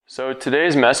So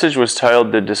today's message was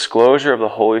titled The Disclosure of the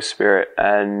Holy Spirit,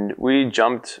 and we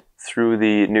jumped through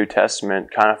the New Testament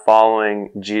kind of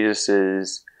following his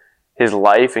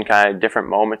life and kind of different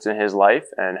moments in his life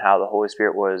and how the Holy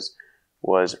Spirit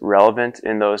was relevant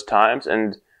in those times.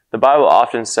 And the Bible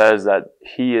often says that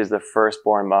he is the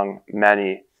firstborn among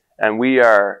many, and we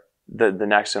are the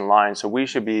next in line. So we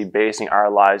should be basing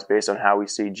our lives based on how we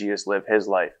see Jesus live his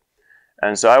life.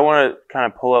 And so I want to kind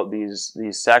of pull out these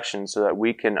sections so that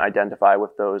we can identify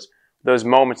with those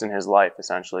moments in his life,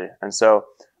 essentially. And so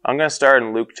I'm going to start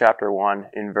in Luke chapter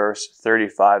 1 in verse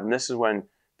 35. And this is when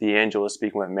the angel is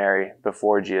speaking with Mary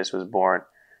before Jesus was born.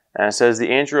 And it says,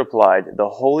 "The angel replied, 'The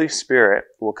Holy Spirit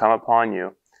will come upon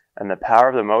you, and the power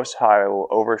of the Most High will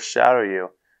overshadow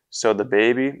you. So the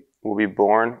baby will be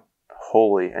born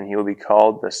holy, and he will be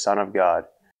called the Son of God.'"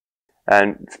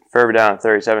 And further down in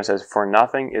 37 says, "For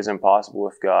nothing is impossible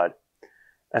with God."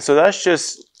 And so that's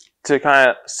just to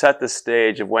kind of set the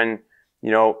stage of when,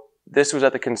 this was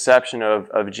at the conception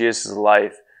of Jesus'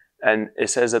 life. And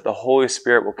it says that the Holy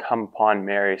Spirit will come upon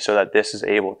Mary so that this is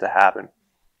able to happen.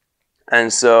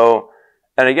 And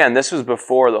again, this was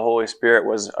before the Holy Spirit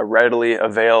was a readily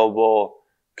available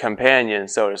companion,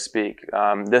 so to speak.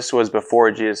 This was before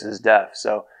Jesus' death.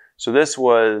 So this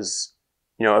was,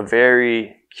 a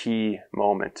very key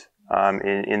moment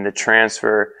in the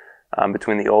transfer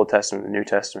between the Old Testament and the New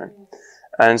Testament.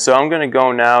 And so I'm going to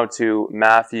go now to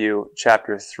Matthew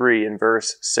chapter 3 and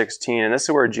verse 16. And this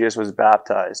is where Jesus was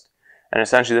baptized. And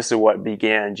essentially this is what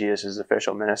began Jesus'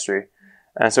 official ministry.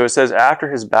 And so it says,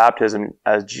 "After his baptism,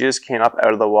 as Jesus came up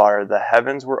out of the water, the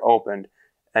heavens were opened,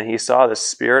 and he saw the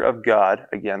Spirit of God,"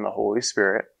 again the Holy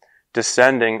Spirit,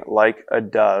 "descending like a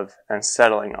dove and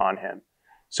settling on him."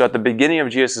 So at the beginning of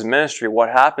Jesus' ministry, what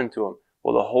happened to him?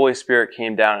 Well, the Holy Spirit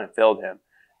came down and filled him.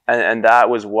 And that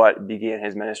was what began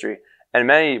his ministry. And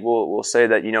many will say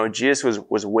that, Jesus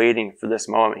was waiting for this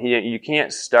moment. You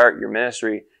can't start your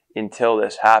ministry until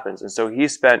this happens. And so he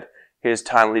spent his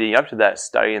time leading up to that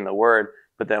studying the Word.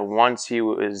 But then once he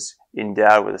was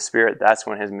endowed with the Spirit, that's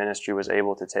when his ministry was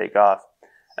able to take off.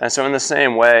 And so in the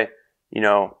same way,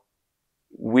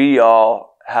 we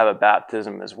all have a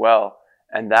baptism as well.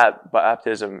 And that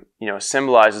baptism,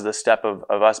 symbolizes the step of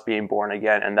us being born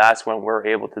again. And that's when we're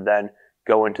able to then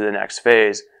go into the next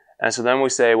phase. And so then we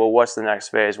say, well, what's the next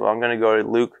phase? Well, I'm going to go to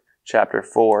Luke chapter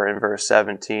 4 and verse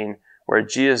 17, where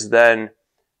Jesus then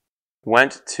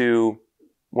went to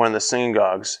one of the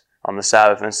synagogues on the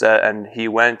Sabbath and he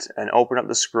went and opened up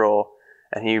the scroll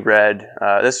and he read,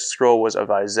 this scroll was of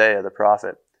Isaiah the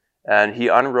prophet. And he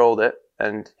unrolled it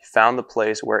and found the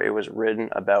place where it was written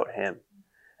about him.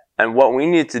 And what we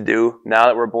need to do now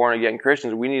that we're born again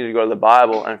Christians, we need to go to the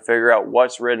Bible and figure out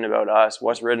what's written about us,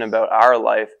 what's written about our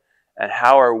life, and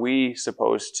how are we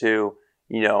supposed to,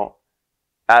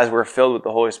 as we're filled with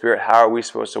the Holy Spirit, how are we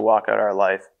supposed to walk out our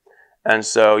life? And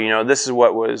so, this is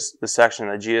what was the section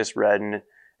that Jesus read, and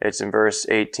it's in verse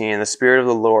 18. "The Spirit of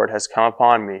the Lord has come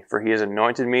upon me, for he has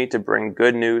anointed me to bring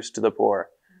good news to the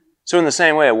poor." So in the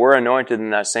same way, we're anointed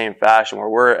in that same fashion, where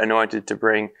we're anointed to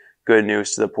bring good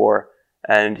news to the poor.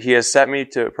 "And he has sent me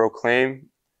to proclaim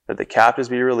that the captives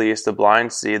be released, the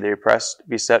blind see, the oppressed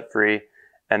be set free,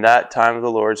 and that time of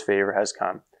the Lord's favor has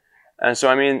come." And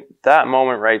so, that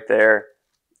moment right there,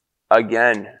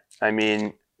 again,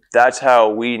 that's how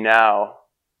we now,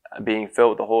 being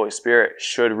filled with the Holy Spirit,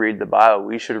 should read the Bible.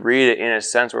 We should read it in a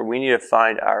sense where we need to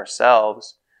find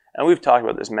ourselves. And we've talked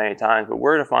about this many times, but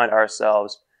we're to find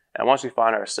ourselves. And once we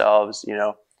find ourselves,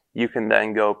 you can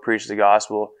then go preach the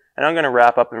gospel. And I'm going to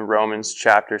wrap up in Romans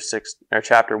chapter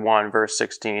 1, verse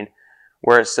 16,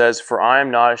 where it says, "For I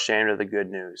am not ashamed of the good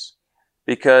news."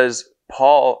 Because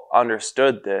Paul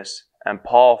understood this, and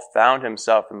Paul found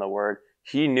himself in the Word.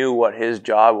 He knew what his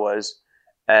job was,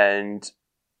 and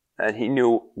he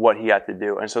knew what he had to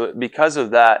do. And so because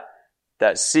of that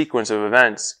sequence of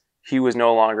events, he was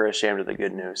no longer ashamed of the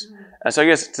good news. And so I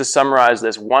guess to summarize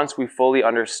this, once we fully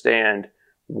understand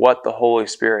what the Holy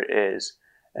Spirit is,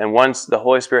 and once the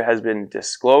Holy Spirit has been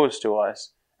disclosed to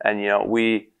us, and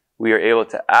we are able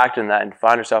to act in that and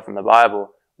find ourselves in the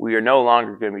Bible, we are no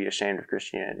longer going to be ashamed of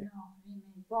Christianity.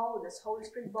 Boldness, Holy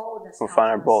Spirit boldness. We'll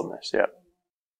find our boldness, yep.